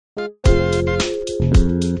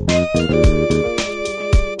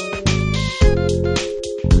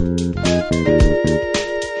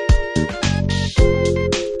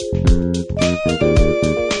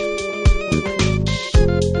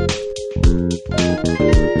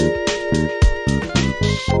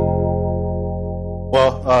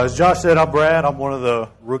Well, as Josh said, I'm Brad. I'm one of the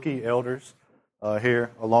rookie elders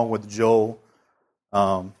here, along with Joel.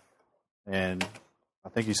 And I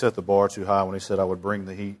think he set the bar too high when he said I would bring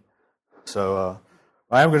the heat. So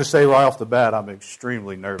I am going to say right off the bat, I'm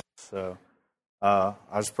extremely nervous. So I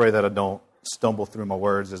just pray that I don't stumble through my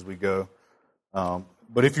words as we go.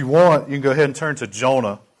 But if you want, you can go ahead and turn to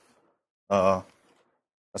Jonah.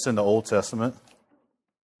 That's in the Old Testament.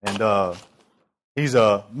 And he's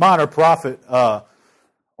a minor prophet. I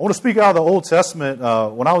want to speak out of the Old Testament.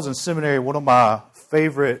 When I was in seminary, one of my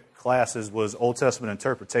favorite classes was Old Testament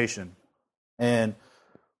interpretation. And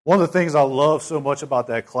one of the things I love so much about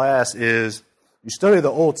that class is you study the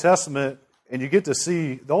Old Testament and you get to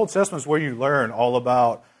see, the Old Testament is where you learn all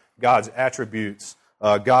about God's attributes,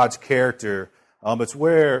 God's character. It's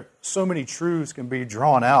where so many truths can be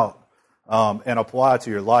drawn out and applied to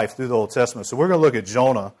your life through the Old Testament. So we're going to look at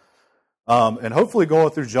Jonah. And hopefully going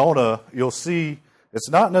through Jonah, you'll see it's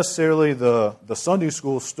not necessarily the Sunday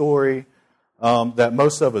school story that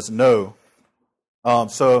most of us know.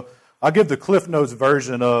 So I'll give the Cliff Notes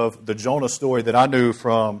version of the Jonah story that I knew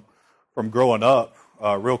from growing up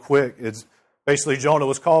real quick. It's basically Jonah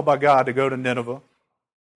was called by God to go to Nineveh.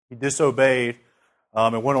 He disobeyed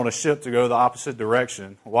and went on a ship to go the opposite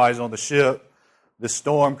direction. While he's on the ship, this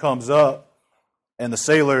storm comes up, and the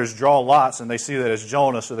sailors draw lots, and they see that it's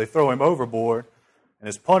Jonah, so they throw him overboard, and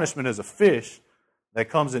his punishment is a fish that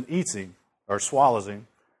comes and eats him, or swallows him.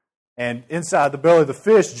 And inside the belly of the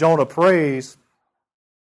fish, Jonah prays,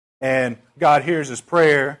 and God hears his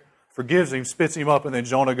prayer, forgives him, spits him up, and then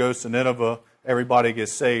Jonah goes to Nineveh. Everybody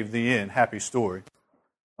gets saved. The end. Happy story.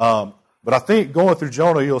 But I think going through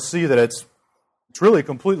Jonah, you'll see that it's really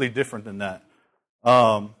completely different than that.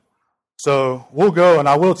 So we'll go, and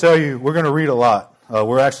I will tell you, we're going to read a lot.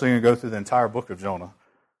 We're actually going to go through the entire book of Jonah.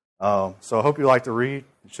 So I hope you like to read.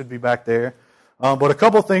 It should be back there. But a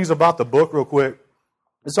couple things about the book real quick.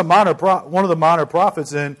 It's a one of the minor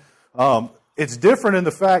prophets, and it's different in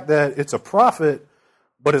the fact that it's a prophet,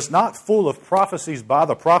 but it's not full of prophecies by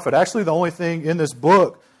the prophet. Actually, the only thing in this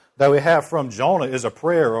book that we have from Jonah is a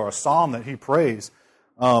prayer or a psalm that he prays.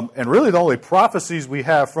 And really the only prophecies we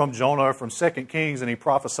have from Jonah are from 2 Kings, and he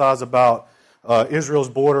prophesies about Israel's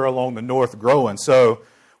border along the north growing. So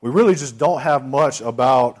we really just don't have much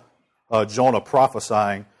about Jonah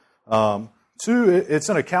prophesying. Two, it's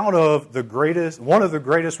an account of one of the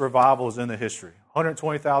greatest revivals in the history.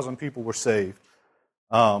 120,000 people were saved.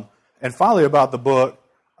 And finally about the book,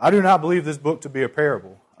 I do not believe this book to be a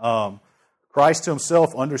parable. Christ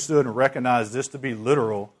himself understood and recognized this to be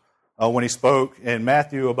literal when he spoke in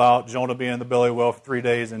Matthew about Jonah being in the belly of the whale for 3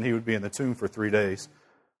 days and he would be in the tomb for 3 days.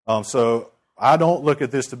 So I don't look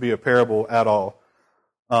at this to be a parable at all.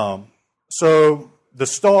 So the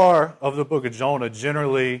star of the book of Jonah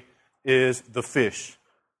generally is the fish.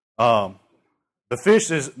 The fish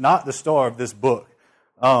is not the star of this book.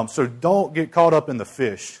 So don't get caught up in the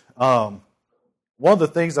fish. One of the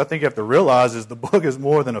things I think you have to realize is the book is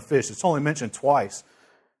more than a fish. It's only mentioned twice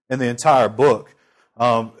in the entire book.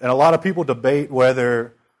 And a lot of people debate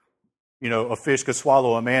whether, a fish could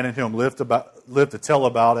swallow a man and him live to tell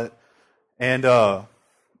about it. And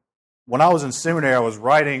when I was in seminary, I was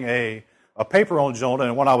writing a paper on Jonah,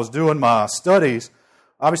 and when I was doing my studies,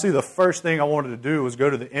 obviously the first thing I wanted to do was go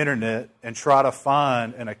to the internet and try to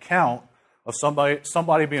find an account of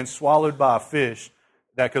somebody being swallowed by a fish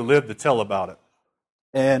that could live to tell about it.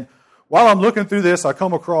 And while I'm looking through this, I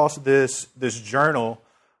come across this journal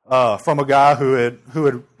from a guy who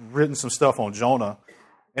had written some stuff on Jonah.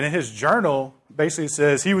 And in his journal, basically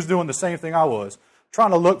says he was doing the same thing I was,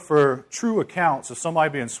 trying to look for true accounts of somebody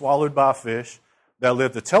being swallowed by a fish that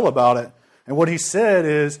lived to tell about it. And what he said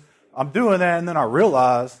is, I'm doing that, and then I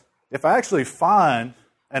realized if I actually find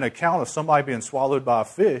an account of somebody being swallowed by a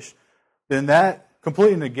fish, then that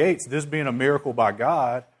completely negates this being a miracle by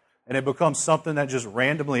God, and it becomes something that just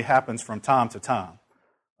randomly happens from time to time.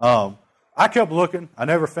 I kept looking. I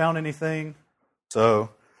never found anything. So,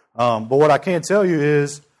 but what I can tell you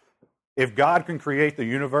is, if God can create the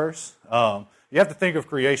universe, you have to think of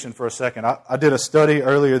creation for a second. I did a study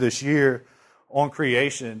earlier this year on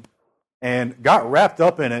creation and got wrapped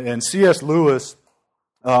up in it. And C.S. Lewis,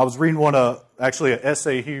 I was reading an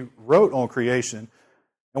essay he wrote on creation.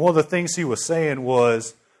 And one of the things he was saying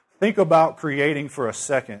was, think about creating for a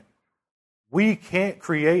second. We can't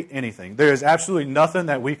create anything. There is absolutely nothing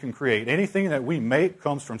that we can create. Anything that we make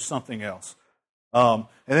comes from something else. And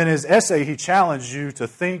in his essay, he challenged you to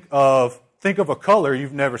think of a color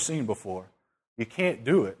you've never seen before. You can't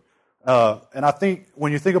do it. And I think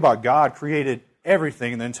when you think about God created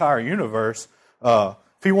everything in the entire universe,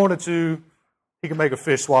 if he wanted to, he can make a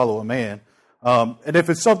fish swallow a man. And if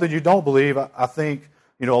it's something you don't believe, I think,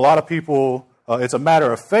 a lot of people, it's a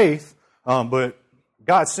matter of faith, but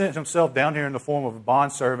God sent himself down here in the form of a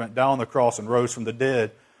bondservant down on the cross and rose from the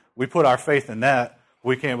dead. We put our faith in that.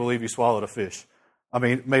 We can't believe he swallowed a fish.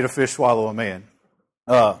 Made a fish swallow a man.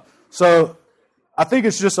 So I think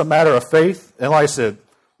it's just a matter of faith. And like I said,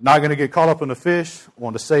 not going to get caught up in the fish. I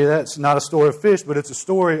want to say that it's not a story of fish, but it's a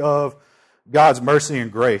story of God's mercy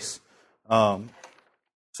and grace.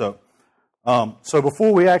 So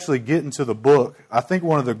before we actually get into the book, I think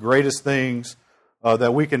one of the greatest things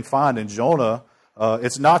that we can find in Jonah,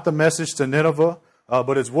 it's not the message to Nineveh,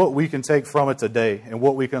 but it's what we can take from it today and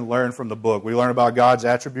what we can learn from the book. We learn about God's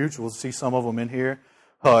attributes. We'll see some of them in here.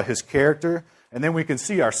 His character, and then we can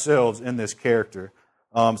see ourselves in this character.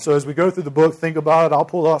 So as we go through the book, think about it. I'll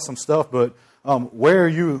pull out some stuff, but where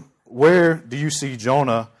do you see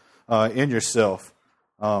Jonah in yourself?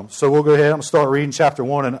 So we'll go ahead. I'm going to start reading chapter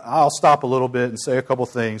 1, and I'll stop a little bit and say a couple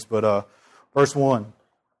things. But verse 1.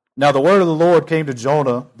 Now the word of the Lord came to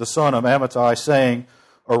Jonah, the son of Amittai, saying,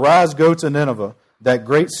 Arise, go to Nineveh, that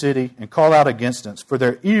great city, and call out against it, for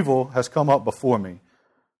their evil has come up before me.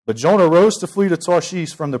 But Jonah rose to flee to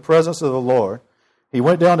Tarshish from the presence of the Lord. He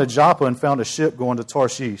went down to Joppa and found a ship going to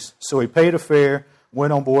Tarshish. So he paid a fare,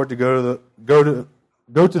 went on board to go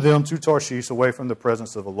to them to Tarshish, away from the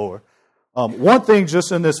presence of the Lord. One thing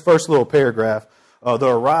just in this first little paragraph, the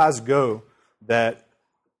arise, go, that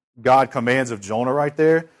God commands of Jonah right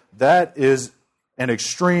there, that is an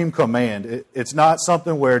extreme command. It's not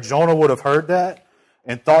something where Jonah would have heard that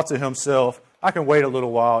and thought to himself, I can wait a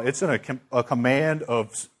little while. It's in a command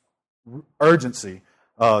of urgency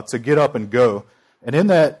to get up and go. And in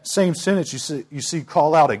that same sentence, you see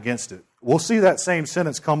call out against it. We'll see that same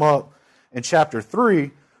sentence come up in chapter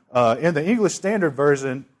 3. In the English Standard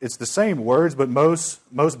Version, it's the same words, but most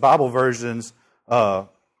Bible versions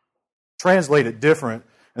translate it different,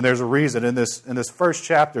 and there's a reason. In this first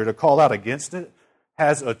chapter, to call out against it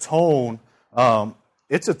has a tone.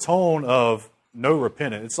 It's a tone of no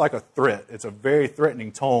repentance. It's like a threat. It's a very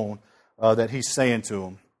threatening tone that he's saying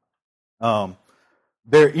to them.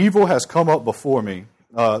 Their evil has come up before me.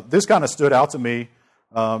 This kind of stood out to me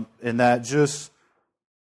in that just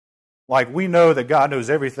like we know that God knows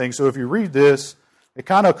everything. So if you read this, it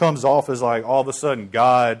kind of comes off as like all of a sudden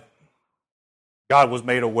God was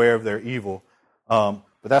made aware of their evil.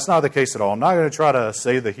 But that's not the case at all. I'm not going to try to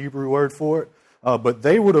say the Hebrew word for it, but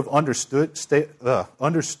they would have understood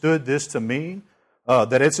this to mean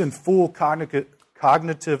that it's in full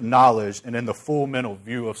cognitive knowledge and in the full mental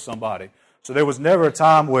view of somebody. So there was never a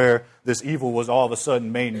time where this evil was all of a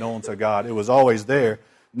sudden made known to God. It was always there.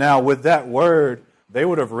 Now, with that word, they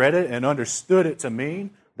would have read it and understood it to mean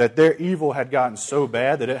that their evil had gotten so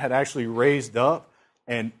bad that it had actually raised up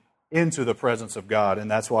and into the presence of God. And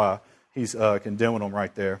that's why he's condemning them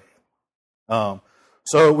right there.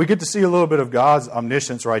 So we get to see a little bit of God's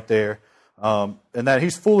omniscience right there, and that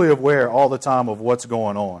he's fully aware all the time of what's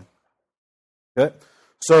going on. Okay?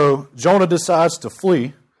 So Jonah decides to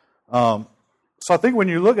flee. So I think when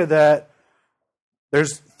you look at that,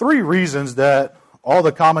 there's 3 reasons that all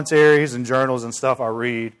the commentaries and journals and stuff I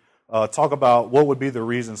read talk about what would be the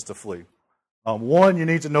reasons to flee. One, you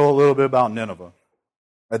need to know a little bit about Nineveh.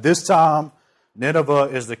 At this time, Nineveh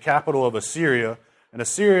is the capital of Assyria, and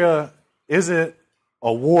Assyria isn't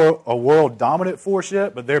a world dominant force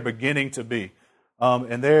yet, but they're beginning to be.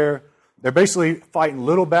 And they're basically fighting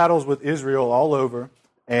little battles with Israel all over,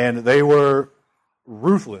 and they were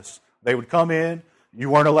ruthless. They would come in. You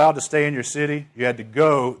weren't allowed to stay in your city. You had to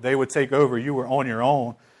go. They would take over. You were on your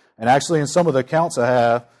own. And actually, in some of the accounts I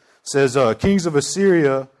have, says kings of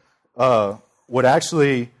Assyria would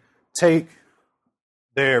actually take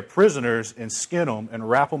their prisoners and skin them and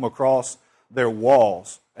wrap them across their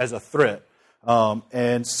walls as a threat.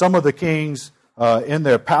 And some of the kings in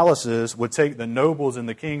their palaces would take the nobles and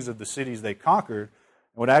the kings of the cities they conquered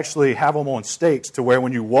and would actually have them on stakes to where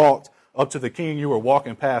when you walked up to the king, you were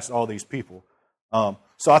walking past all these people.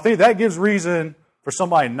 So I think that gives reason for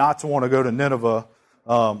somebody not to want to go to Nineveh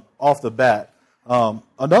off the bat.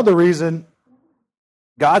 Another reason,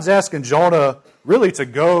 God's asking Jonah really to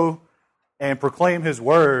go and proclaim his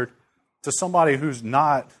word to somebody who's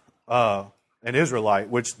not an Israelite,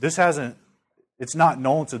 which it's not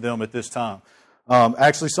known to them at this time.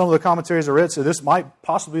 Actually, some of the commentaries I read say this might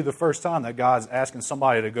possibly be the first time that God's asking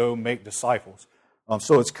somebody to go make disciples.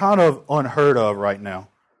 So it's kind of unheard of right now.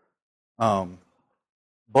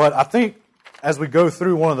 But I think as we go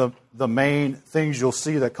through, one of the main things you'll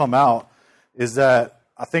see that come out is that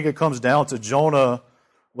I think it comes down to Jonah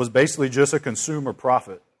was basically just a consumer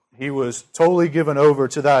prophet. He was totally given over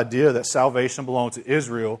to the idea that salvation belonged to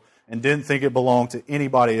Israel and didn't think it belonged to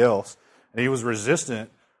anybody else. And he was resistant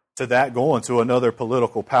to that going to another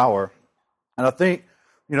political power. And I think,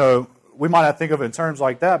 we might not think of it in terms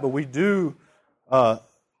like that, but we do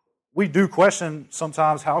question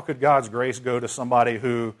sometimes, how could God's grace go to somebody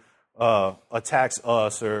who attacks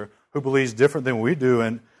us or who believes different than we do?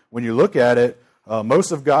 And when you look at it,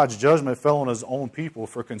 most of God's judgment fell on his own people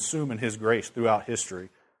for consuming his grace throughout history.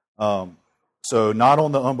 So not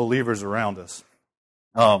on the unbelievers around us.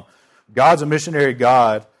 God's a missionary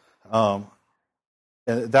God, and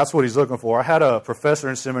that's what he's looking for. I had a professor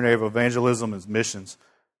in seminary of evangelism and missions,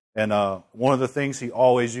 and one of the things he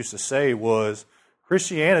always used to say was,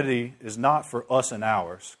 Christianity is not for us and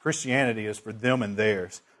ours. Christianity is for them and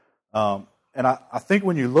theirs. And I think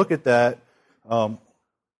when you look at that,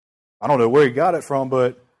 I don't know where he got it from,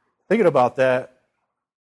 but thinking about that,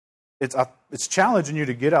 it's challenging you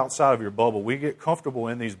to get outside of your bubble. We get comfortable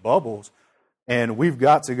in these bubbles, and we've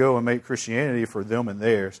got to go and make Christianity for them and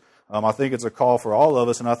theirs. I think it's a call for all of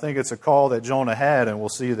us, and I think it's a call that Jonah had, and we'll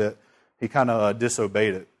see that he kind of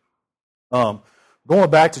disobeyed it. Going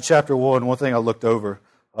back to chapter 1, one thing I looked over,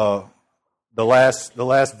 the last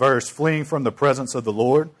verse, fleeing from the presence of the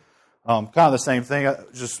Lord. Kind of the same thing,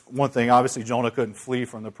 just one thing. Obviously, Jonah couldn't flee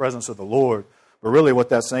from the presence of the Lord. But really what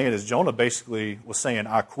that's saying is Jonah basically was saying,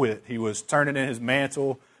 I quit. He was turning in his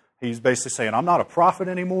mantle. He's basically saying, I'm not a prophet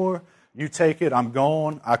anymore. You take it. I'm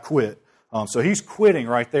gone. I quit. So he's quitting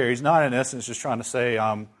right there. He's not, in essence, just trying to say,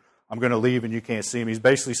 I'm going to leave and you can't see me. He's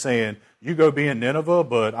basically saying, you go be in Nineveh,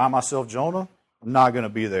 but I myself, Jonah, I'm not going to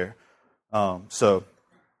be there. So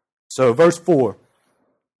verse 4,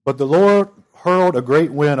 but the Lord hurled a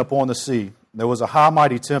great wind upon the sea. There was a high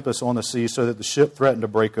mighty tempest on the sea, so that the ship threatened to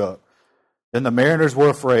break up. Then the mariners were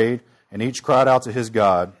afraid, and each cried out to his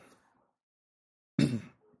God. And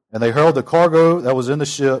they hurled the cargo that was in the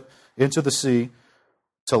ship into the sea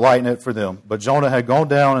to lighten it for them. But Jonah had gone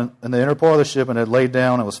down in the inner part of the ship and had laid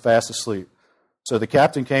down and was fast asleep. So the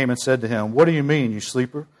captain came and said to him, What do you mean, you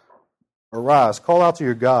sleeper? Arise, call out to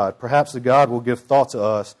your God. Perhaps the God will give thought to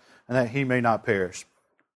us, and that he may not perish.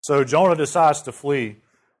 So Jonah decides to flee,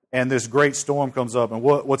 and this great storm comes up. And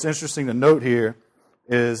what's interesting to note here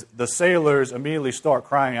is the sailors immediately start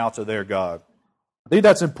crying out to their God. I think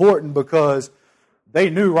that's important because they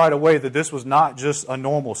knew right away that this was not just a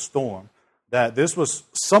normal storm, that this was,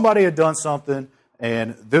 somebody had done something,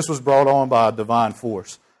 and this was brought on by a divine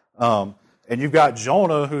force. And you've got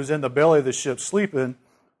Jonah, who's in the belly of the ship sleeping,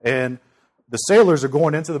 and the sailors are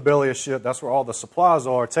going into the belly of the ship. That's where all the supplies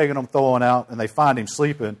are, taking them, throwing out, and they find him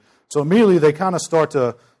sleeping. So immediately they kind of start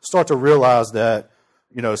to realize that,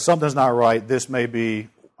 something's not right. This may be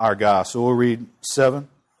our guy. So we'll read 7.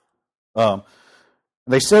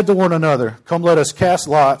 They said to one another, Come, let us cast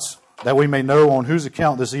lots, that we may know on whose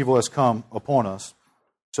account this evil has come upon us.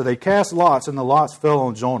 So they cast lots, and the lots fell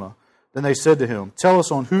on Jonah. Then they said to him, Tell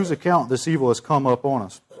us on whose account this evil has come upon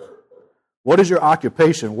us. What is your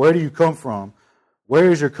occupation? Where do you come from?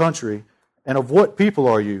 Where is your country? And of what people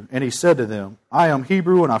are you? And he said to them, I am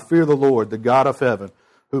Hebrew, and I fear the Lord, the God of heaven,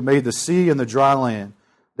 who made the sea and the dry land.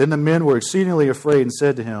 Then the men were exceedingly afraid and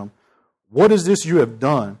said to him, What is this you have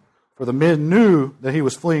done? For the men knew that he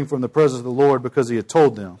was fleeing from the presence of the Lord because he had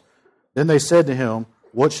told them. Then they said to him,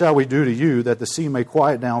 What shall we do to you that the sea may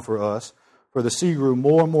quiet down for us? For the sea grew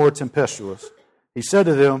more and more tempestuous. He said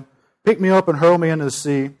to them, Pick me up and hurl me into the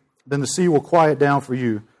sea, then the sea will quiet down for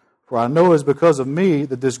you. For I know it is because of me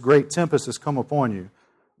that this great tempest has come upon you.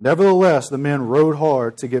 Nevertheless, the men rowed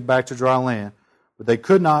hard to get back to dry land, but they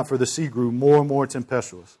could not, for the sea grew more and more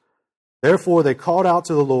tempestuous. Therefore they called out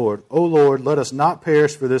to the Lord, O Lord, let us not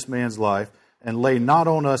perish for this man's life, and lay not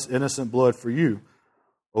on us innocent blood for you.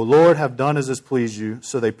 O Lord, have done as has pleased you.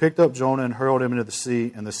 So they picked up Jonah and hurled him into the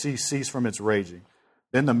sea, and the sea ceased from its raging.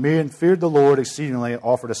 Then the men feared the Lord exceedingly and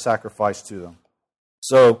offered a sacrifice to them.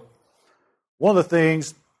 So, one of the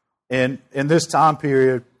things in this time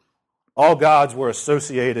period, all gods were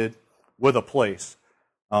associated with a place.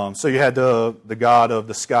 So you had the god of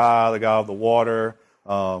the sky, the god of the water.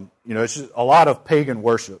 It's just a lot of pagan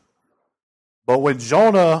worship. But when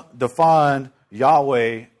Jonah defined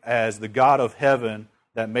Yahweh as the God of heaven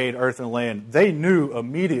that made earth and land, they knew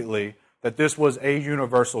immediately that this was a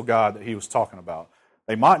universal God that he was talking about.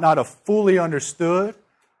 They might not have fully understood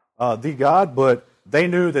the God, but they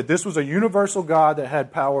knew that this was a universal God that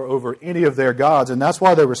had power over any of their gods. And that's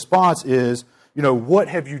why their response is, what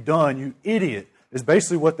have you done, you idiot, is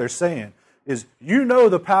basically what they're saying. Is you know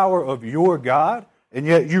the power of your God, and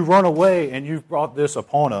yet you run away and you've brought this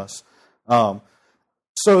upon us.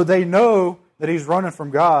 So they know that he's running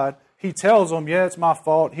from God, he tells them, yeah, it's my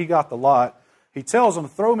fault. He got the lot. He tells them,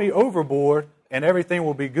 throw me overboard and everything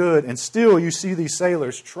will be good. And still you see these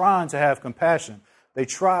sailors trying to have compassion. They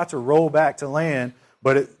try to roll back to land,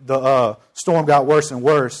 but the storm got worse and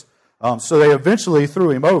worse. So they eventually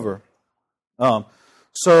threw him over.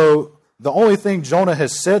 So the only thing Jonah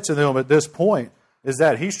has said to them at this point is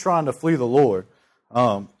that he's trying to flee the Lord.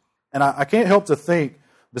 And I can't help to think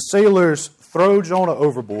the sailors throw Jonah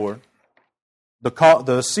overboard,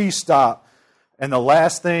 the sea stops, and the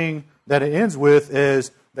last thing that it ends with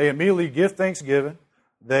is they immediately give thanksgiving,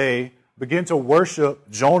 they begin to worship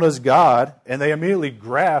Jonah's God, and they immediately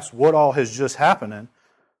grasp what all has just happened.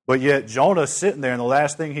 But yet Jonah's sitting there, and the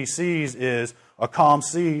last thing he sees is a calm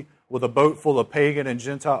sea with a boat full of pagan and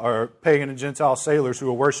Gentile sailors who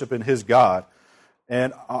are worshiping his God.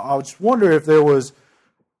 And I just wonder if there was,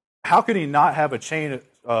 how could he not have a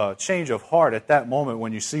change of heart at that moment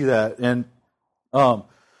when you see that? And the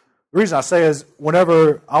reason I say is,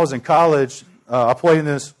 whenever I was in college, I played in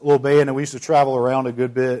this little band, and we used to travel around a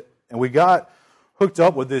good bit. And we got hooked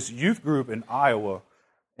up with this youth group in Iowa.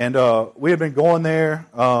 And we had been going there.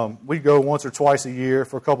 We'd go once or twice a year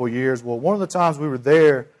for a couple of years. Well, one of the times we were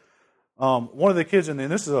there, one of the kids, and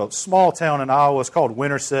this is a small town in Iowa, it's called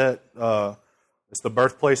Winterset. It's the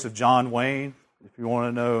birthplace of John Wayne, if you want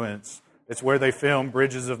to know. And it's where they filmed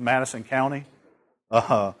Bridges of Madison County.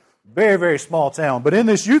 Very, very small town. But in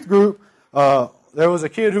this youth group, there was a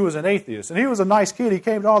kid who was an atheist. And he was a nice kid. He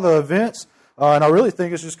came to all the events. And I really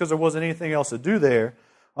think it's just because there wasn't anything else to do there.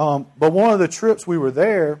 But one of the trips we were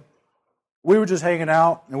there, we were just hanging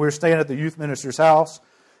out, and we were staying at the youth minister's house.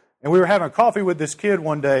 And we were having coffee with this kid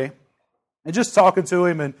one day, and just talking to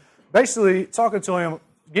him, and basically talking to him,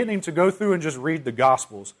 getting him to go through and just read the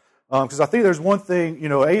Gospels. Because I think there's one thing,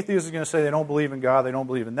 atheists are going to say they don't believe in God, they don't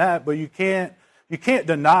believe in that, but you can't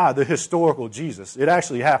deny the historical Jesus. It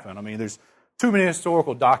actually happened. I mean, there's too many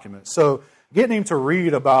historical documents. So getting him to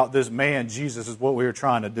read about this man, Jesus, is what we were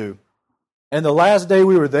trying to do. And the last day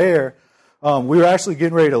we were there, we were actually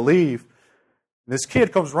getting ready to leave. This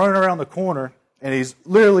kid comes running around the corner, and he's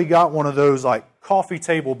literally got one of those like coffee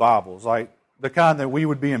table Bibles, like the kind that we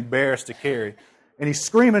would be embarrassed to carry. And he's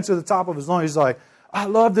screaming to the top of his lungs. He's like, I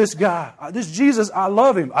love this guy. This Jesus, I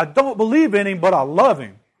love him. I don't believe in him, but I love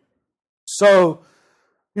him. So,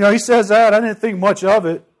 he says that. I didn't think much of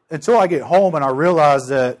it until I get home and I realize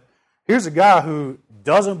that here's a guy who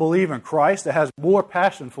doesn't believe in Christ that has more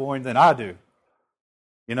passion for him than I do.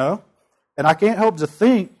 And I can't help to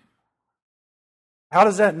think, how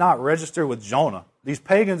does that not register with Jonah? These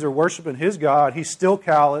pagans are worshiping his God. He's still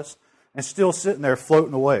callous and still sitting there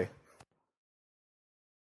floating away.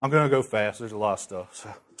 I'm going to go fast. There's a lot of stuff.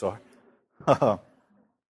 So, sorry.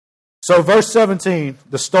 So verse 17,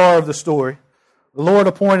 the star of the story. The Lord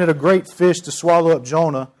appointed a great fish to swallow up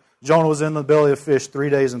Jonah. Jonah was in the belly of the fish 3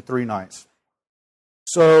 days and 3 nights.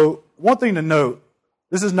 So one thing to note,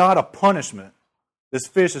 this is not a punishment. This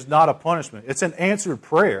fish is not a punishment. It's an answered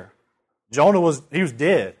prayer. Jonah was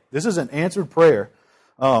dead. This is an answered prayer.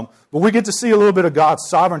 But we get to see a little bit of God's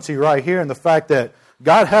sovereignty right here in the fact that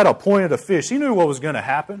God had appointed a fish. He knew what was going to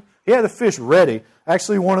happen. He had the fish ready.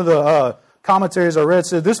 Actually, one of the commentaries I read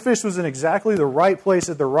said this fish was in exactly the right place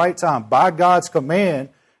at the right time by God's command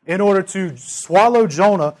in order to swallow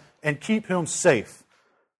Jonah and keep him safe.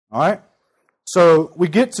 All right? So we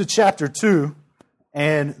get to chapter 2,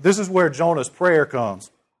 and this is where Jonah's prayer comes.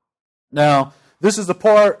 Now, this is the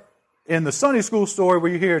part in the Sunday school story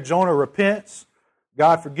where you hear Jonah repents,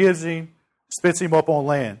 God forgives him, spits him up on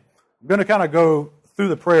land. I'm going to kind of go through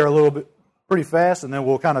the prayer a little bit pretty fast, and then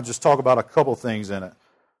we'll kind of just talk about a couple things in it.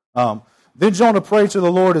 Then Jonah prayed to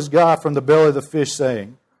the Lord his God from the belly of the fish,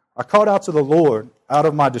 saying, I called out to the Lord out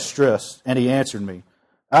of my distress, and he answered me.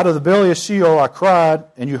 Out of the belly of Sheol I cried,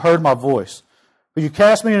 and you heard my voice. But you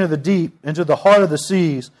cast me into the deep, into the heart of the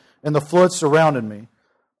seas, and the floods surrounded me.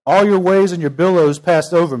 All your waves and your billows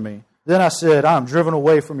passed over me. Then I said, I am driven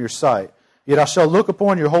away from your sight. Yet I shall look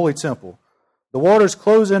upon your holy temple. The waters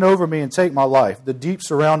close in over me and take my life. The deep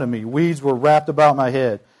surrounded me. Weeds were wrapped about my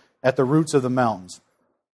head at the roots of the mountains.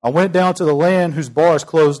 I went down to the land whose bars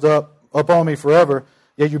closed up on me forever.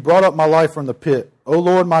 Yet you brought up my life from the pit. O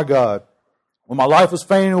Lord my God, when my life was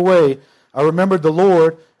fading away, I remembered the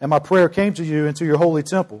Lord, and my prayer came to you into your holy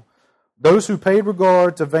temple. Those who paid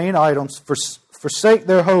regard to vain items forsake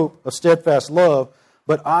their hope of steadfast love,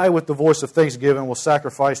 but I, with the voice of thanksgiving, will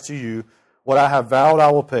sacrifice to you what I have vowed I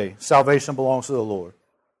will pay. Salvation belongs to the Lord.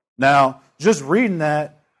 Now, just reading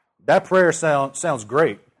that prayer sounds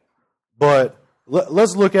great, but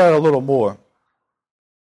let's look at it a little more.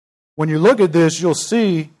 When you look at this, you'll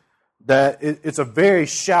see that it's a very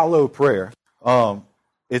shallow prayer.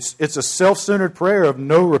 It's a self-centered prayer of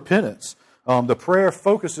no repentance. The prayer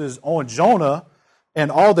focuses on Jonah and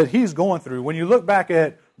all that he's going through. When you look back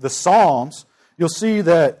at the Psalms, you'll see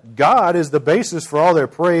that God is the basis for all their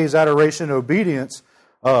praise, adoration, and obedience.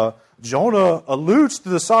 Jonah alludes to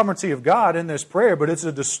the sovereignty of God in this prayer, but it's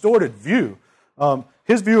a distorted view.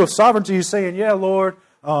 His view of sovereignty is saying, yeah, Lord,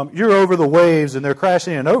 you're over the waves and they're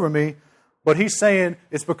crashing in over me. But he's saying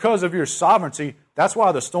it's because of your sovereignty. That's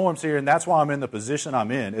why the storm's here and that's why I'm in the position I'm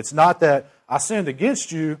in. It's not that I sinned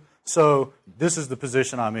against you, so this is the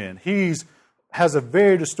position I'm in. He has a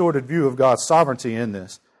very distorted view of God's sovereignty in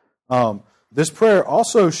this. This prayer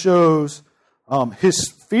also shows his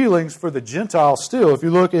feelings for the Gentiles still. If you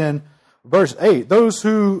look in verse 8, those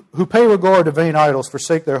who pay regard to vain idols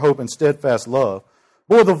forsake their hope and steadfast love.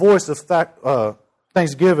 For the voice of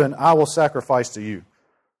thanksgiving I will sacrifice to you.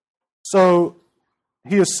 So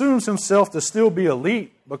he assumes himself to still be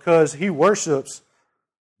elite because he worships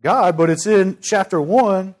God, but it's in chapter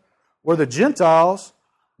 1 where the Gentiles,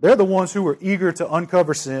 they're the ones who were eager to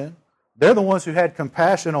uncover sin. They're the ones who had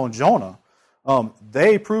compassion on Jonah.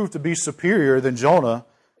 They proved to be superior than Jonah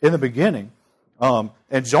in the beginning.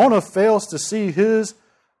 And Jonah fails to see his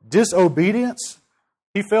disobedience.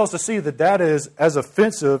 He fails to see that is as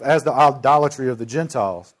offensive as the idolatry of the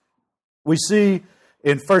Gentiles. We see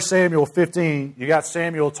in 1 Samuel 15, you got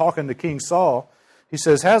Samuel talking to King Saul. He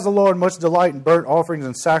says, has the Lord much delight in burnt offerings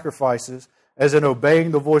and sacrifices as in obeying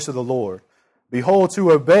the voice of the Lord? Behold,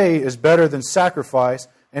 to obey is better than sacrifice,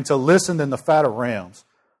 and to listen than the fat of rams.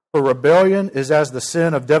 For rebellion is as the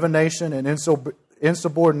sin of divination, and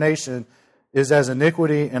insubordination is as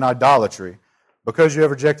iniquity and idolatry. Because you have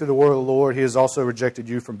rejected the word of the Lord, he has also rejected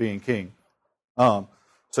you from being king.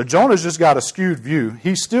 So Jonah's just got a skewed view.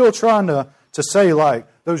 He's still trying to say, like,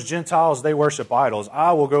 those Gentiles, they worship idols.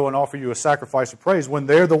 I will go and offer you a sacrifice of praise when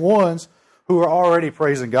they're the ones who are already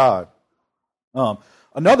praising God.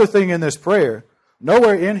 Another thing in this prayer,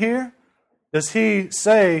 nowhere in here does he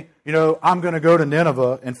say, I'm going to go to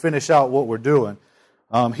Nineveh and finish out what we're doing.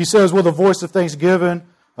 He says, with a voice of thanksgiving,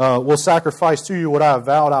 will sacrifice to you what I have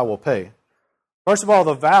vowed I will pay. First of all,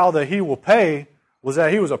 the vow that he will pay was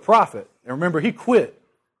that he was a prophet. And remember, he quit.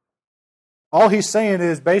 All he's saying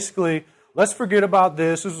is basically, let's forget about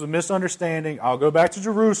this. This was a misunderstanding. I'll go back to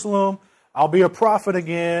Jerusalem. I'll be a prophet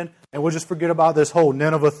again. And we'll just forget about this whole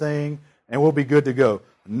Nineveh thing. And we'll be good to go.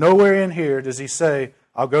 Nowhere in here does he say,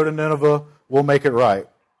 I'll go to Nineveh. We'll make it right.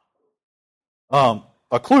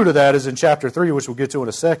 A clue to that is in chapter 3, which we'll get to in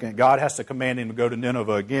a second. God has to command him to go to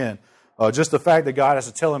Nineveh again. Just the fact that God has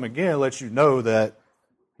to tell him again lets you know that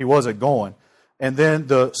he wasn't going. And then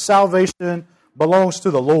the salvation belongs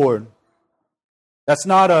to the Lord. That's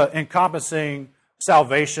not an encompassing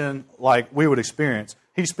salvation like we would experience.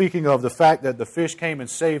 He's speaking of the fact that the fish came and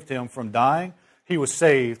saved him from dying. He was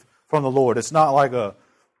saved from the Lord. It's not like the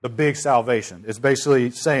big salvation. It's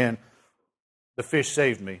basically saying, the fish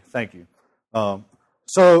saved me. Thank you.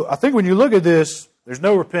 So I think when you look at this, there's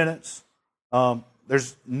no repentance.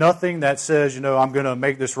 There's nothing that says, I'm going to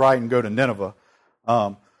make this right and go to Nineveh.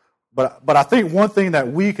 But I think one thing that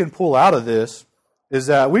we can pull out of this is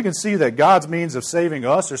that we can see that God's means of saving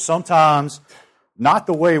us are sometimes not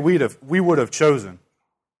the way we would have chosen.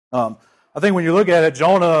 I think when you look at it,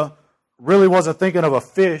 Jonah really wasn't thinking of a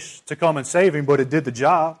fish to come and save him, but it did the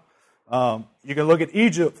job. You can look at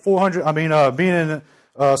Egypt, being in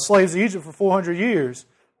slaves in Egypt for 400 years.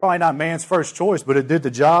 Probably not man's first choice, but it did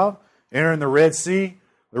the job. Entering the Red Sea,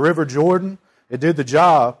 the River Jordan, it did the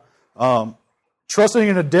job. Trusting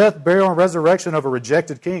in the death, burial, and resurrection of a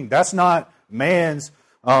rejected king. That's not man's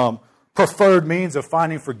preferred means of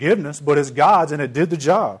finding forgiveness, but it's God's, and it did the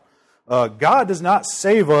job. God does not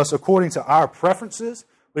save us according to our preferences,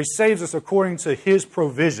 but he saves us according to his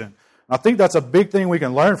provision. And I think that's a big thing we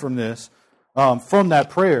can learn from this, from that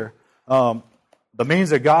prayer. The means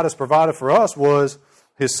that God has provided for us was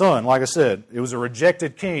his son. Like I said, it was a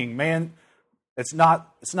rejected king. Man, it's not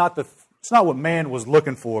what man was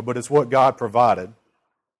looking for, but it's what God provided.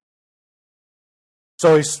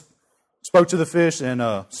 So he spoke to the fish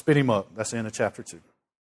and spit him up. That's the end of chapter 2.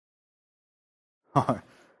 All right.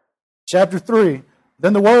 Chapter 3.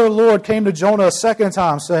 Then the word of the Lord came to Jonah a second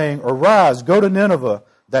time, saying, Arise, go to Nineveh,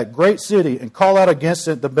 that great city, and call out against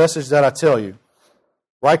it the message that I tell you.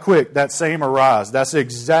 Right quick, that same arise. That's the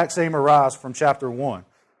exact same arise from chapter 1.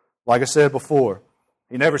 Like I said before,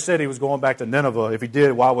 he never said he was going back to Nineveh. If he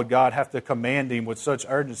did, why would God have to command him with such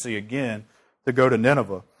urgency again to go to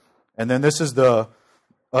Nineveh? And then this is the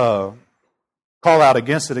call out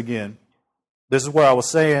against it again. This is where I was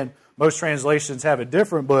saying most translations have it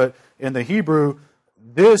different, but in the Hebrew,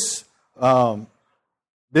 this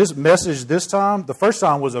this message this time, the first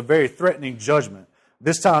time was a very threatening judgment.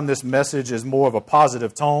 This time this message is more of a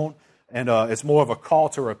positive tone, and it's more of a call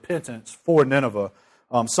to repentance for Nineveh.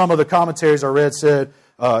 Some of the commentaries I read said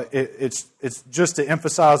it's just to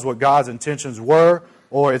emphasize what God's intentions were,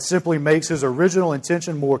 or it simply makes his original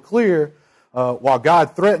intention more clear. While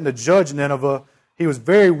God threatened to judge Nineveh, he was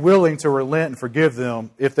very willing to relent and forgive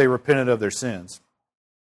them if they repented of their sins.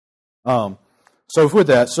 So with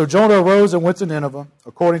that, so Jonah arose and went to Nineveh,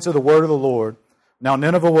 according to the word of the Lord. Now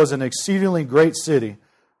Nineveh was an exceedingly great city,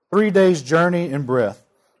 3 days' journey in breadth.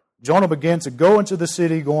 Jonah began to go into the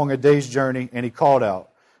city, going a day's journey, and he called out,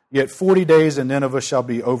 "Yet 40 days and Nineveh shall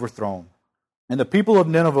be overthrown." And the people of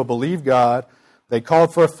Nineveh believed God. They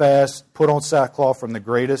called for a fast, put on sackcloth from the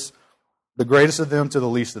greatest of them to the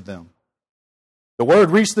least of them. The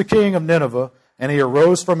word reached the king of Nineveh, and he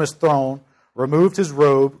arose from his throne, removed his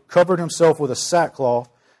robe, covered himself with a sackcloth,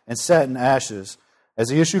 and sat in ashes, as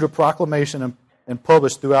he issued a proclamation and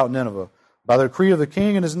published throughout Nineveh. By the decree of the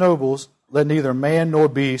king and his nobles, let neither man nor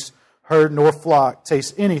beast, herd nor flock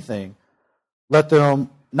taste anything. Let them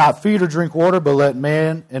not feed or drink water, but let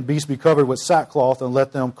man and beast be covered with sackcloth, and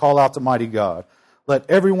let them call out to mighty God. Let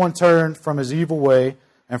everyone turn from his evil way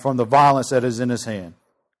and from the violence that is in his hand.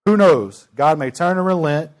 Who knows? God may turn and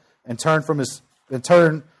relent and turn from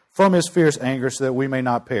his fierce anger, so that we may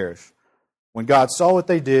not perish. When God saw what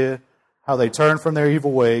they did, how they turned from their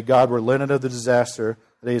evil way, God relented of the disaster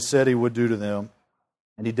that he had said he would do to them,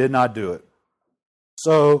 and he did not do it.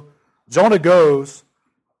 So Jonah goes,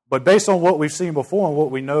 but based on what we've seen before and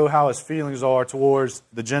what we know how his feelings are towards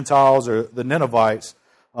the Gentiles or the Ninevites,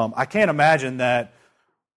 I can't imagine that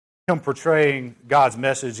him portraying God's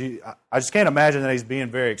message, I just can't imagine that he's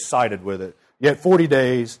being very excited with it. Yet 40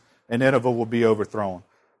 days and Nineveh will be overthrown.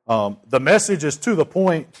 The message is to the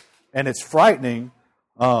point and it's frightening,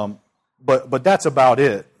 but that's about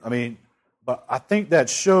it. I mean, but I think that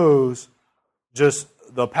shows just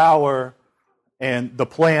the power and the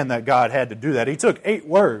plan that God had to do that. He took 8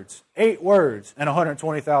 words, and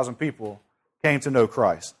 120,000 people came to know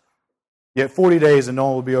Christ. Yet 40 days and no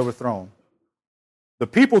one will be overthrown. The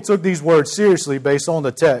people took these words seriously based on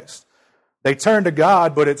the text. They turned to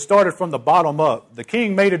God, but it started from the bottom up. The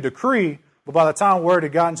king made a decree, but by the time word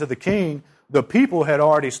had gotten to the king, the people had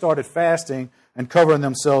already started fasting and covering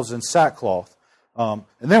themselves in sackcloth. And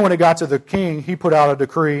then when it got to the king, he put out a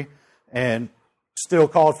decree and still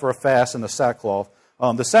called for a fast in the sackcloth.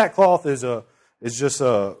 The sackcloth it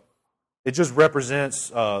just represents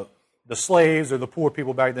the slaves or the poor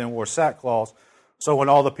people back then wore sackcloth. So when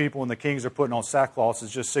all the people and the kings are putting on sackcloth,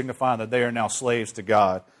 it's just signifying that they are now slaves to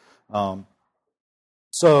God.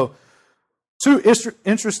 So 2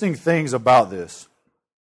 interesting things about this.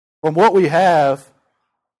 From what we have,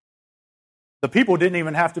 the people didn't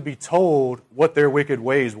even have to be told what their wicked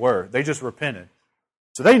ways were. They just repented.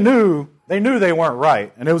 So they knew they weren't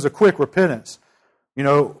right, and it was a quick repentance. You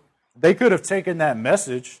know, they could have taken that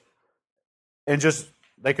message and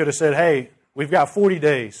they could have said, hey, we've got 40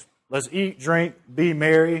 days. Let's eat, drink, be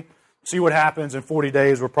merry, see what happens. In 40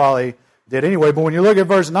 days, we're probably dead anyway. But when you look at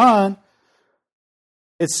verse 9,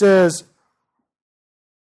 it says,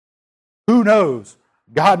 who knows?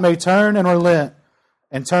 God may turn and relent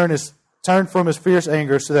and turn from his fierce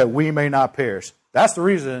anger so that we may not perish. That's the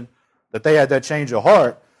reason that they had that change of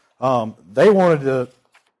heart. They wanted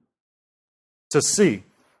to see.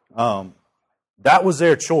 That was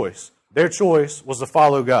their choice. Their choice was to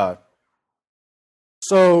follow God.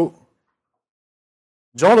 So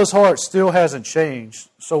Jonah's heart still hasn't changed.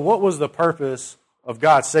 So what was the purpose of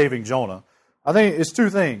God saving Jonah? I think it's 2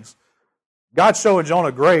 things. God showing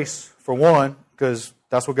Jonah grace, for one, because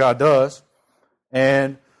that's what God does.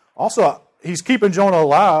 And also, he's keeping Jonah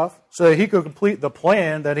alive so that he could complete the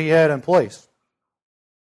plan that he had in place.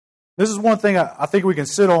 This is one thing I think we can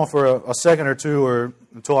sit on for a second or two, or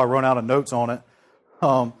until I run out of notes on it.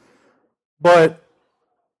 But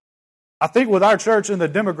I think with our church and the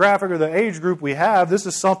demographic or the age group we have, this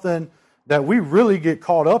is something that we really get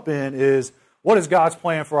caught up in, is what is God's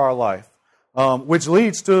plan for our life? Which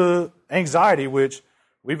leads to anxiety, which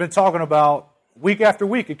we've been talking about week after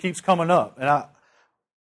week. It keeps coming up. And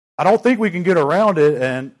I don't think we can get around it,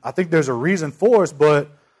 and I think there's a reason for us, but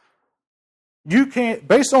you can't,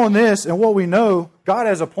 based on this and what we know, God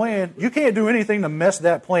has a plan. You can't do anything to mess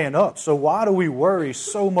that plan up. So why do we worry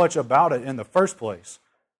so much about it in the first place?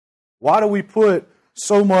 Why do we put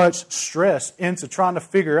so much stress into trying to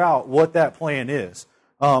figure out what that plan is?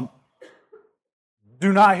 Do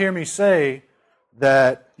not hear me say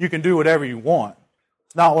that you can do whatever you want.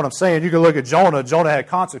 It's not what I'm saying. You can look at Jonah. Jonah had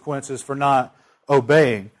consequences for not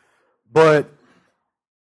obeying. But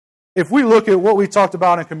if we look at what we talked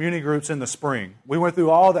about in community groups in the spring, we went through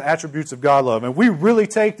all the attributes of God love, and we really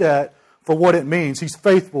take that for what it means. He's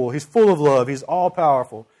faithful. He's full of love. He's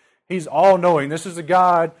all-powerful. He's all-knowing. This is a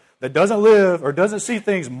God that doesn't live or doesn't see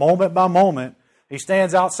things moment by moment. He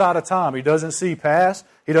stands outside of time. He doesn't see past.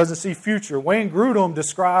 He doesn't see future. Wayne Grudem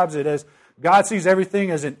describes it as God sees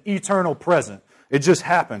everything as an eternal present. It just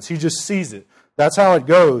happens. He just sees it. That's how it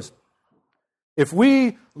goes. If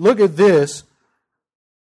we look at this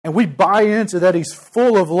and we buy into that He's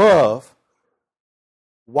full of love,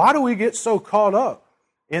 why do we get so caught up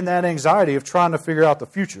in that anxiety of trying to figure out the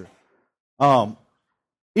future?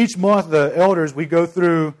 Each month, the elders, we go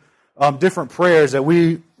through different prayers that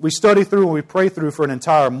we study through and we pray through for an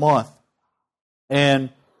entire month. And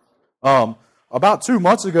about 2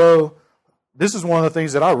 months ago, this is one of the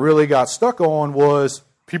things that I really got stuck on was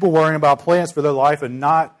people worrying about plans for their life and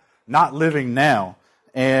not living now.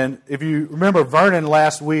 And if you remember Vernon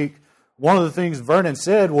last week, one of the things Vernon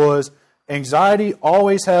said was, anxiety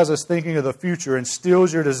always has us thinking of the future and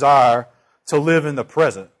steals your desire to live in the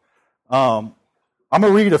present. I'm going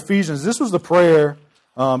to read Ephesians. This was the prayer.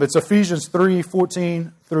 It's Ephesians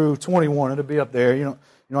 3:14 through 21. It'll be up there. You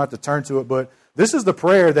don't have to turn to it. But this is the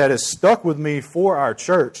prayer that has stuck with me for our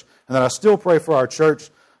church and that I still pray for our church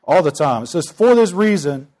all the time. It says, "For this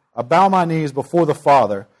reason, I bow my knees before the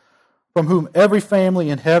Father, from whom every family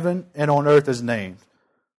in heaven and on earth is named,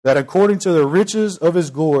 that according to the riches of His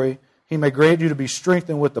glory, He may grant you to be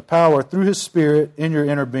strengthened with the power through His Spirit in your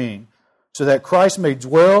inner being, so that Christ may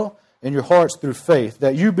dwell in your hearts through faith,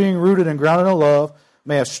 that you, being rooted and grounded in love,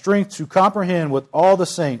 may have strength to comprehend with all the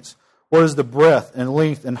saints what is the breadth and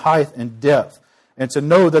length and height and depth, and to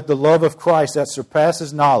know that the love of Christ that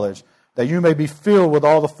surpasses knowledge, that you may be filled with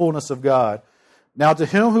all the fullness of God. Now to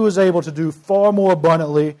Him who is able to do far more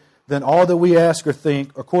abundantly than all that we ask or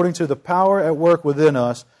think, according to the power at work within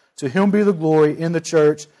us, to Him be the glory in the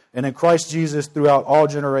church and in Christ Jesus throughout all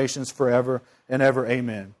generations, forever and ever.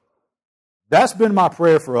 Amen." That's been my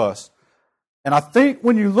prayer for us. And I think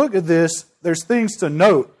when you look at this, there's things to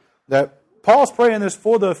note that Paul's praying this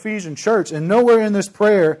for the Ephesian church, and nowhere in this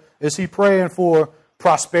prayer is he praying for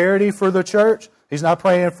prosperity for the church. He's not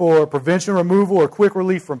praying for prevention, removal, or quick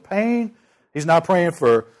relief from pain. He's not praying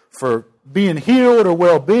for being healed or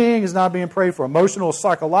well-being. He's not being prayed for emotional,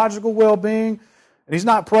 psychological well-being. And he's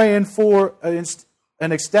not praying for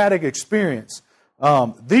an ecstatic experience.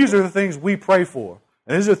 These are the things we pray for.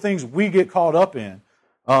 And these are the things we get caught up in.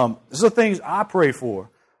 These are the things I pray for.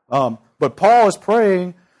 But Paul is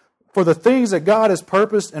praying for the things that God has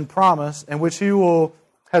purposed and promised, and which He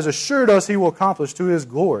has assured us He will accomplish to His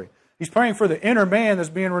glory. He's praying for the inner man that's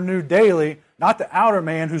being renewed daily, not the outer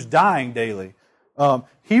man who's dying daily.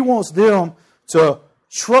 He wants them to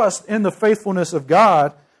trust in the faithfulness of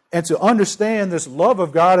God and to understand this love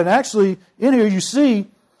of God. And actually, in here you see,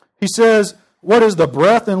 he says, what is the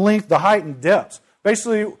breadth and length, the height and depth?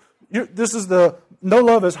 Basically, this is the no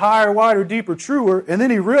love is higher, wider, deeper, truer. And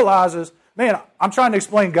then he realizes, man, I'm trying to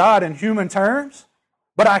explain God in human terms,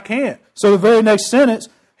 but I can't. So the very next sentence,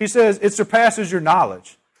 he says, it surpasses your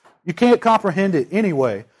knowledge. You can't comprehend it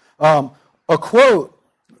anyway. A quote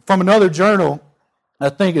from another journal I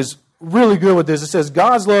think is really good with this. It says,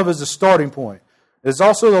 God's love is the starting point. It is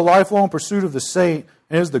also the lifelong pursuit of the saint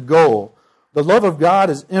and is the goal. The love of God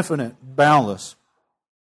is infinite, boundless.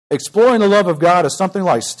 Exploring the love of God is something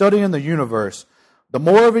like studying the universe. The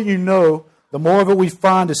more of it you know, the more of it we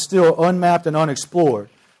find is still unmapped and unexplored.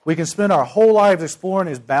 We can spend our whole lives exploring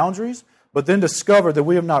His boundaries, but then discover that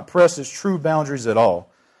we have not pressed His true boundaries at all.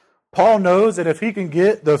 Paul knows that if he can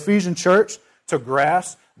get the Ephesian church to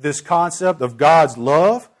grasp this concept of God's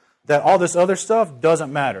love, that all this other stuff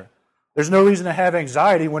doesn't matter. There's no reason to have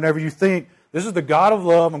anxiety whenever you think, this is the God of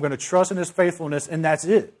love, I'm going to trust in His faithfulness, and that's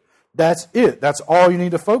it. That's it. That's all you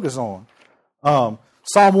need to focus on.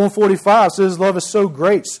 Psalm 145 says, love is so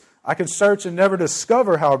great, I can search and never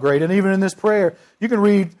discover how great. And even in this prayer, you can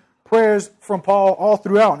read prayers from Paul all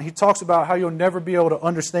throughout, and he talks about how you'll never be able to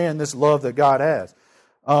understand this love that God has.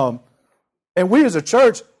 And we as a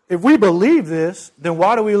church, if we believe this, then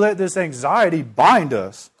why do we let this anxiety bind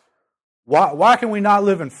us? Why can we not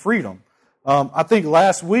live in freedom? I think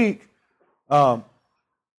last week, y'all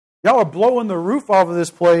are blowing the roof off of this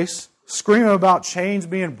place, screaming about chains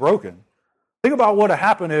being broken. Think about what would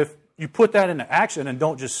happen if you put that into action and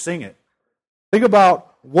don't just sing it. Think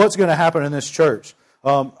about what's going to happen in this church.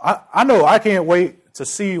 I know I can't wait to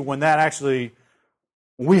see when that actually,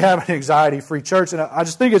 we have an anxiety-free church. And I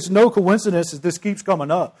just think it's no coincidence that this keeps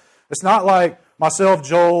coming up. It's not like myself,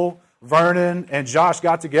 Joel, Vernon, and Josh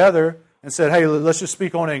got together and said, hey, let's just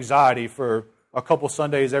speak on anxiety for a couple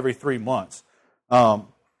Sundays every 3 months.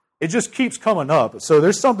 it just keeps coming up. So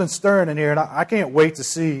there's something stirring in here, and I can't wait to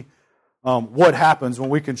see what happens when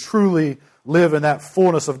we can truly live in that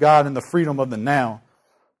fullness of God and the freedom of the now.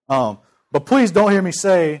 But please don't hear me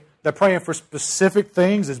say that praying for specific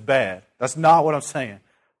things is bad. That's not what I'm saying.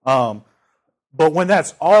 But when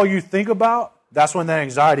that's all you think about, that's when that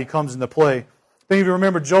anxiety comes into play. I think if you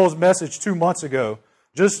remember Joel's message 2 months ago,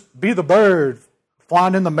 just be the bird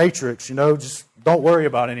flying in the matrix, just don't worry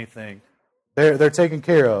about anything. They're taken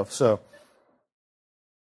care of. So,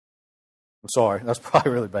 I'm sorry, that's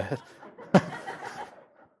probably really bad.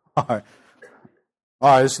 All right,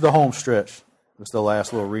 this is the home stretch. This is the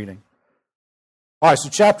last little reading. All right, so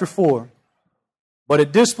chapter 4. But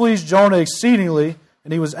it displeased Jonah exceedingly,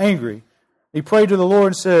 and he was angry. He prayed to the Lord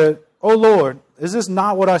and said, O Lord, is this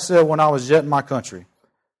not what I said when I was yet in my country?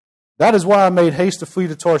 That is why I made haste to flee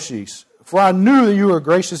to Tarshish. For I knew that you are a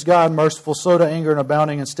gracious God, merciful, slow to anger, and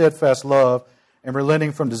abounding in steadfast love, and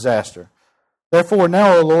relenting from disaster. Therefore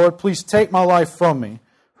now, O Lord, please take my life from me,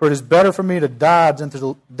 for it is better for me to die than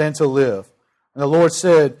to live. And the Lord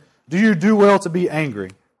said, Do you do well to be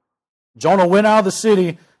angry? Jonah went out of the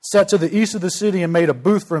city, sat to the east of the city, and made a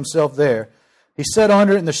booth for himself there. He sat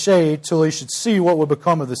under it in the shade till he should see what would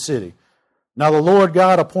become of the city. Now the Lord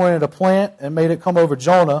God appointed a plant and made it come over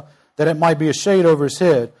Jonah, that it might be a shade over his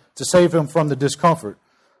head, to save him from the discomfort.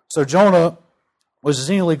 So Jonah was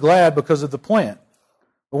exceedingly glad because of the plant.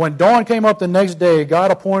 But when dawn came up the next day,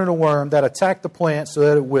 God appointed a worm that attacked the plant so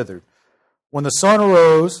that it withered. When the sun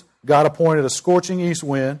arose, God appointed a scorching east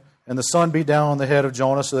wind, and the sun beat down on the head of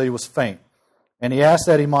Jonah so that he was faint. And he asked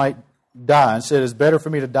that he might die, and said, It is better for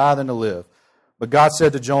me to die than to live. But God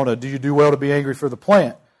said to Jonah, Do you do well to be angry for the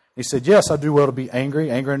plant? He said, Yes, I do well to be angry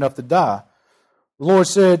enough to die. The Lord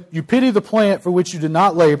said, You pity the plant for which you did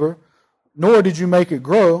not labor, nor did you make it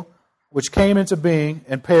grow, which came into being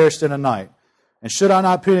and perished in a night. And should I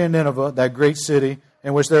not pity Nineveh, that great city,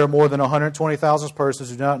 in which there are more than 120,000 persons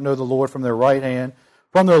who do not know the Lord from their right hand,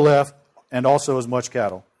 from their left, and also as much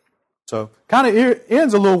cattle? So, kind of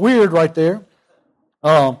ends a little weird right there.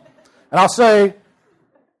 And I'll say,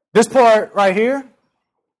 this part right here,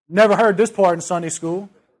 never heard this part in Sunday school.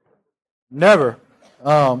 Never.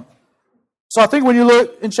 So I think when you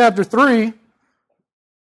look in chapter 3,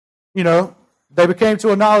 they became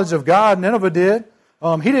to a knowledge of God. Nineveh did.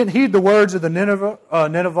 He didn't heed the words of the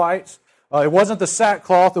Ninevites. It wasn't the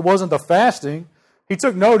sackcloth. It wasn't the fasting. He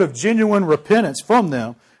took note of genuine repentance from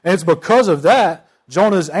them. And it's because of that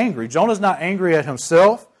Jonah is angry. Jonah's not angry at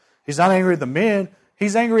himself. He's not angry at the men.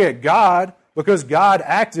 He's angry at God because God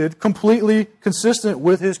acted completely consistent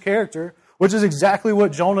with his character, which is exactly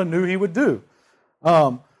what Jonah knew he would do.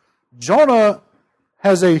 Jonah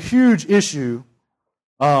has a huge issue,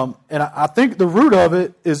 and I think the root of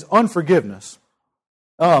it is unforgiveness.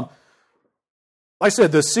 Like I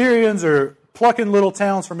said, the Assyrians are plucking little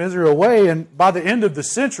towns from Israel away, and by the end of the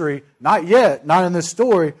century, not yet, not in this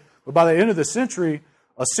story, but by the end of the century,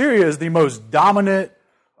 Assyria is the most dominant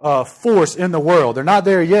force in the world. They're not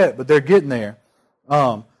there yet, but they're getting there.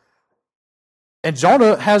 And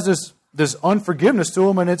Jonah has this unforgiveness to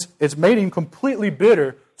him, and it's made him completely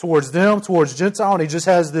bitter towards them, towards Gentile, and he just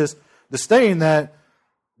has this disdain that,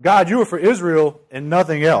 God, you are for Israel and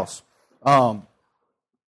nothing else.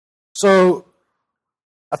 So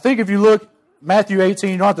I think if you look Matthew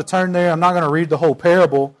 18, you don't have to turn there. I'm not going to read the whole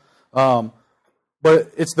parable,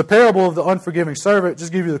 but it's the parable of the unforgiving servant.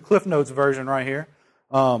 Just give you the Cliff Notes version right here.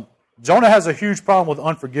 Jonah has a huge problem with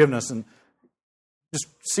unforgiveness, and just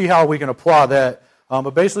see how we can apply that.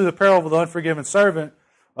 But basically the parable of the unforgiven servant,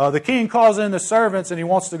 the king calls in the servants and he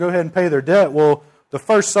wants to go ahead and pay their debt. Well, the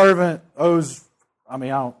first servant owes,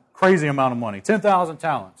 crazy amount of money, 10,000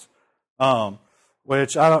 talents,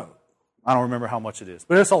 which I don't remember how much it is,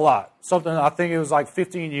 but it's a lot. Something, I think it was like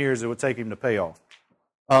 15 years it would take him to pay off.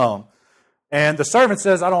 And the servant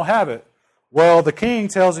says, I don't have it. Well, the king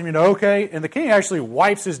tells him, okay, and the king actually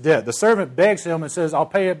wipes his debt. The servant begs him and says, I'll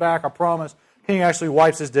pay it back, I promise. King actually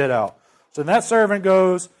wipes his debt out. So then that servant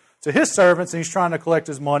goes to his servants, and he's trying to collect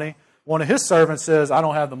his money. One of his servants says, I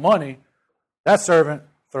don't have the money. That servant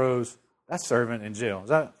throws that servant in jail. Is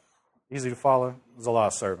that easy to follow? There's a lot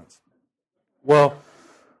of servants. Well,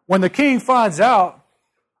 when the king finds out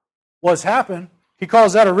what's happened, he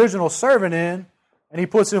calls that original servant in, and he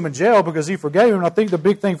puts him in jail because he forgave him. And I think the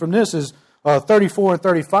big thing from this is 34 and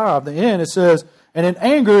 35. The end, it says, And in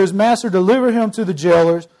anger his master delivered him to the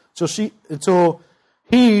jailers until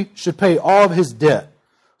he should pay all of his debt.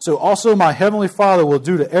 So also my heavenly Father will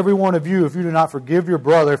do to every one of you if you do not forgive your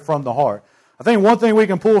brother from the heart. I think one thing we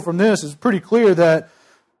can pull from this is pretty clear that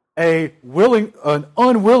an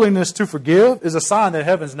unwillingness to forgive is a sign that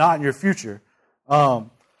heaven's not in your future.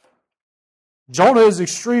 Jonah is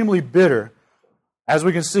extremely bitter, as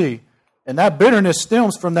we can see. And that bitterness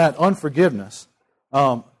stems from that unforgiveness.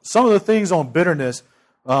 Some of the things on bitterness,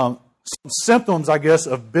 some symptoms, I guess,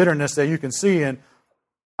 of bitterness that you can see. And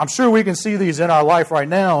I'm sure we can see these in our life right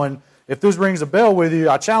now. And if this rings a bell with you,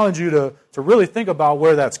 I challenge you to really think about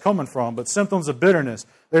where that's coming from. But symptoms of bitterness.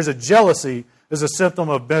 There's a jealousy is a symptom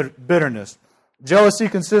of bitterness. Jealousy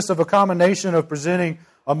consists of a combination of presenting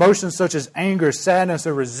emotions such as anger, sadness,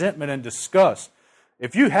 or resentment and disgust.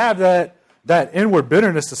 If you have that inward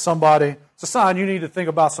bitterness to somebody, it's a sign you need to think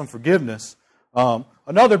about some forgiveness.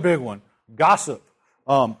 Another big one, gossip.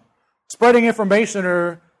 Spreading information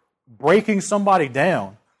or breaking somebody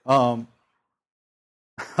down.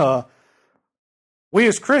 We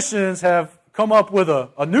as Christians have come up with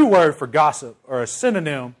a new word for gossip, or a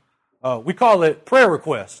synonym. We call it prayer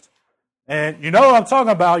request. And you know what I'm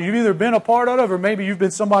talking about. You've either been a part of it or maybe you've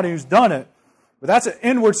been somebody who's done it. But that's an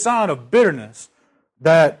inward sign of bitterness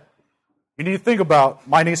that you need to think about,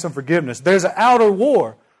 might need some forgiveness. There's an outer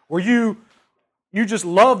war where you just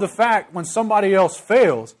love the fact when somebody else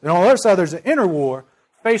fails. And on the other side, there's an inner war,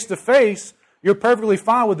 face to face. You're perfectly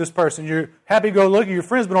fine with this person. You're happy-go-lucky, your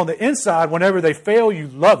friends, but on the inside, whenever they fail, you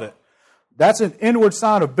love it. That's an inward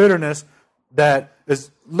sign of bitterness that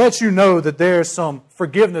lets you know that there's some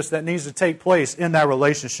forgiveness that needs to take place in that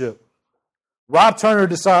relationship. Rob Turner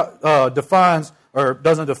defines, or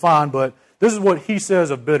doesn't define, but this is what he says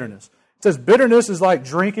of bitterness. It says, bitterness is like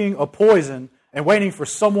drinking a poison and waiting for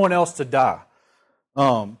someone else to die.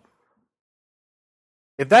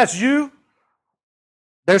 If that's you,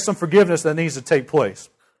 there's some forgiveness that needs to take place.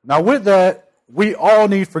 Now with that, we all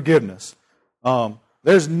need forgiveness.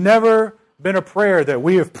 There's never been a prayer that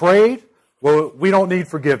we have prayed where we don't need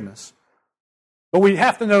forgiveness. But we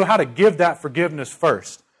have to know how to give that forgiveness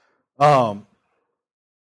first. I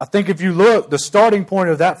think if you look, the starting point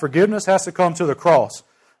of that forgiveness has to come to the cross.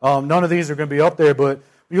 None of these are going to be up there, but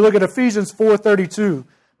when you look at Ephesians 4:32,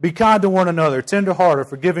 be kind to one another, tenderhearted,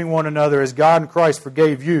 forgiving one another as God in Christ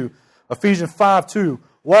forgave you. Ephesians 5:2,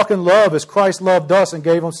 walk in love as Christ loved us and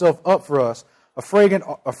gave himself up for us, a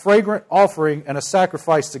fragrant offering and a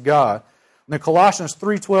sacrifice to God. And then Colossians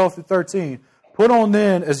 3:12-13, put on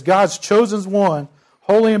then as God's chosen one,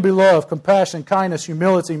 holy and beloved, compassion, kindness,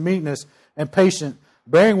 humility, meekness, and patience,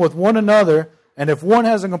 bearing with one another, and if one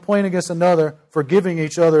has a complaint against another, forgiving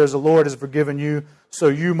each other as the Lord has forgiven you, so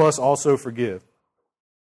you must also forgive.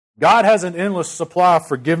 God has an endless supply of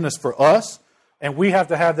forgiveness for us, and we have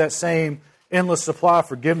to have that same endless supply of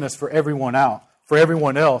forgiveness for everyone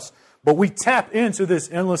else. But we tap into this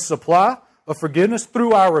endless supply of forgiveness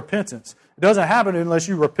through our repentance. It doesn't happen unless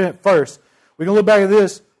you repent first. We can look back at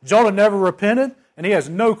this. Jonah never repented, and he has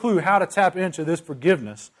no clue how to tap into this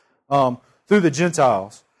forgiveness through the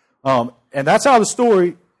Gentiles. And that's how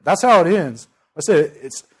that's how it ends. I said,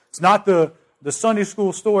 it's not the Sunday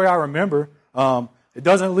school story I remember. It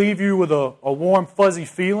doesn't leave you with a warm, fuzzy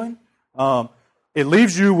feeling. It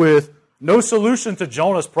leaves you with no solution to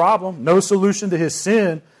Jonah's problem, no solution to his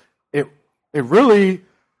sin. It really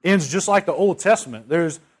ends just like the Old Testament.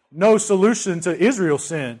 There's no solution to Israel's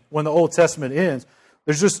sin when the Old Testament ends.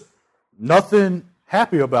 There's just nothing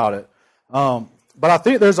happy about it. But I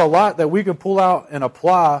think there's a lot that we can pull out and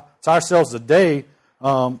apply to ourselves today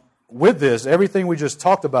with this. Everything we just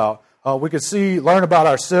talked about. We could learn about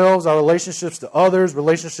ourselves, our relationships to others,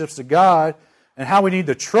 relationships to God, and how we need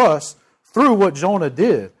to trust through what Jonah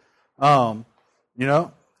did. And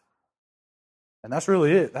that's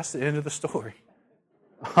really it. That's the end of the story.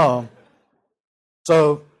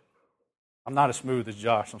 So, I'm not as smooth as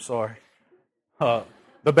Josh. I'm sorry.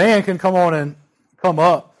 The band can come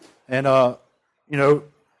up, and we're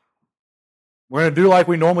going to do like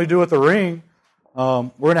we normally do at the Ring. We're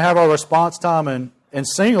going to have our response time and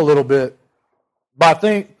sing a little bit. But I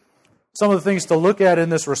think some of the things to look at in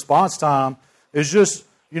this response time is just,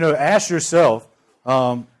 ask yourself,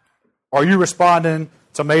 are you responding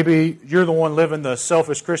to maybe you're the one living the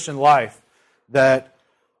selfish Christian life that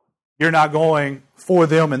you're not going for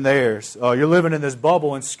them and theirs. You're living in this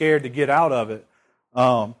bubble and scared to get out of it.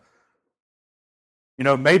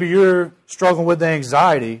 Maybe you're struggling with the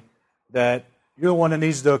anxiety that you're the one that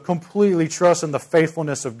needs to completely trust in the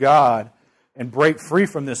faithfulness of God and break free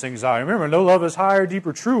from this anxiety. Remember, no love is higher,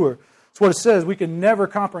 deeper, truer. That's what it says. We can never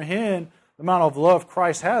comprehend the amount of love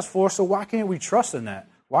Christ has for us, so why can't we trust in that?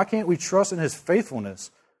 Why can't we trust in His faithfulness?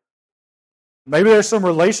 Maybe there's some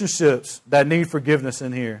relationships that need forgiveness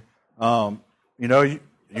in here. You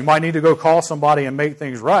might need to go call somebody and make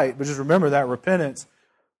things right, but just remember that repentance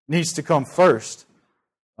needs to come first.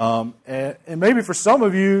 And maybe for some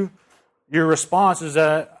of you, your response is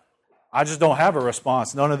that I just don't have a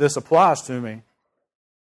response. None of this applies to me.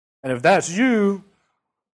 And if that's you,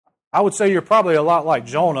 I would say you're probably a lot like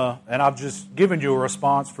Jonah, and I've just given you a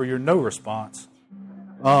response for your no response.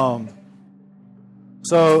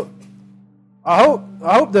 So I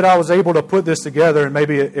hope that I was able to put this together, and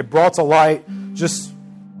maybe it brought to light just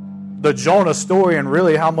the Jonah story and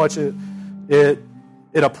really how much it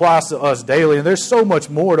applies to us daily. And there's so much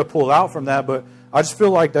more to pull out from that, but I just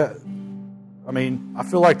feel like that. I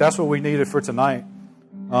feel like that's what we needed for tonight.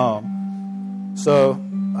 So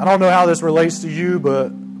I don't know how this relates to you,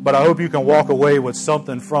 but I hope you can walk away with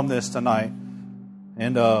something from this tonight.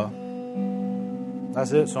 And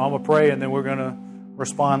that's it. So I'm gonna pray, and then we're gonna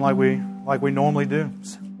respond like we normally do.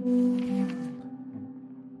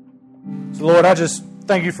 So Lord, I just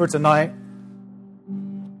thank you for tonight.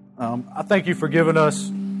 I thank you for giving us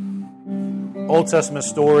Old Testament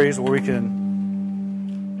stories where we can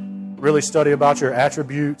really study about your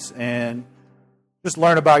attributes and just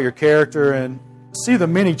learn about your character and see the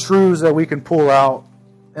many truths that we can pull out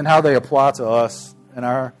and how they apply to us in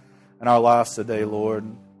our lives today, Lord.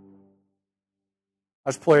 I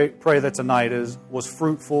just pray that tonight was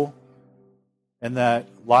fruitful and that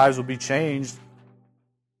lives will be changed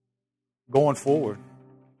going forward.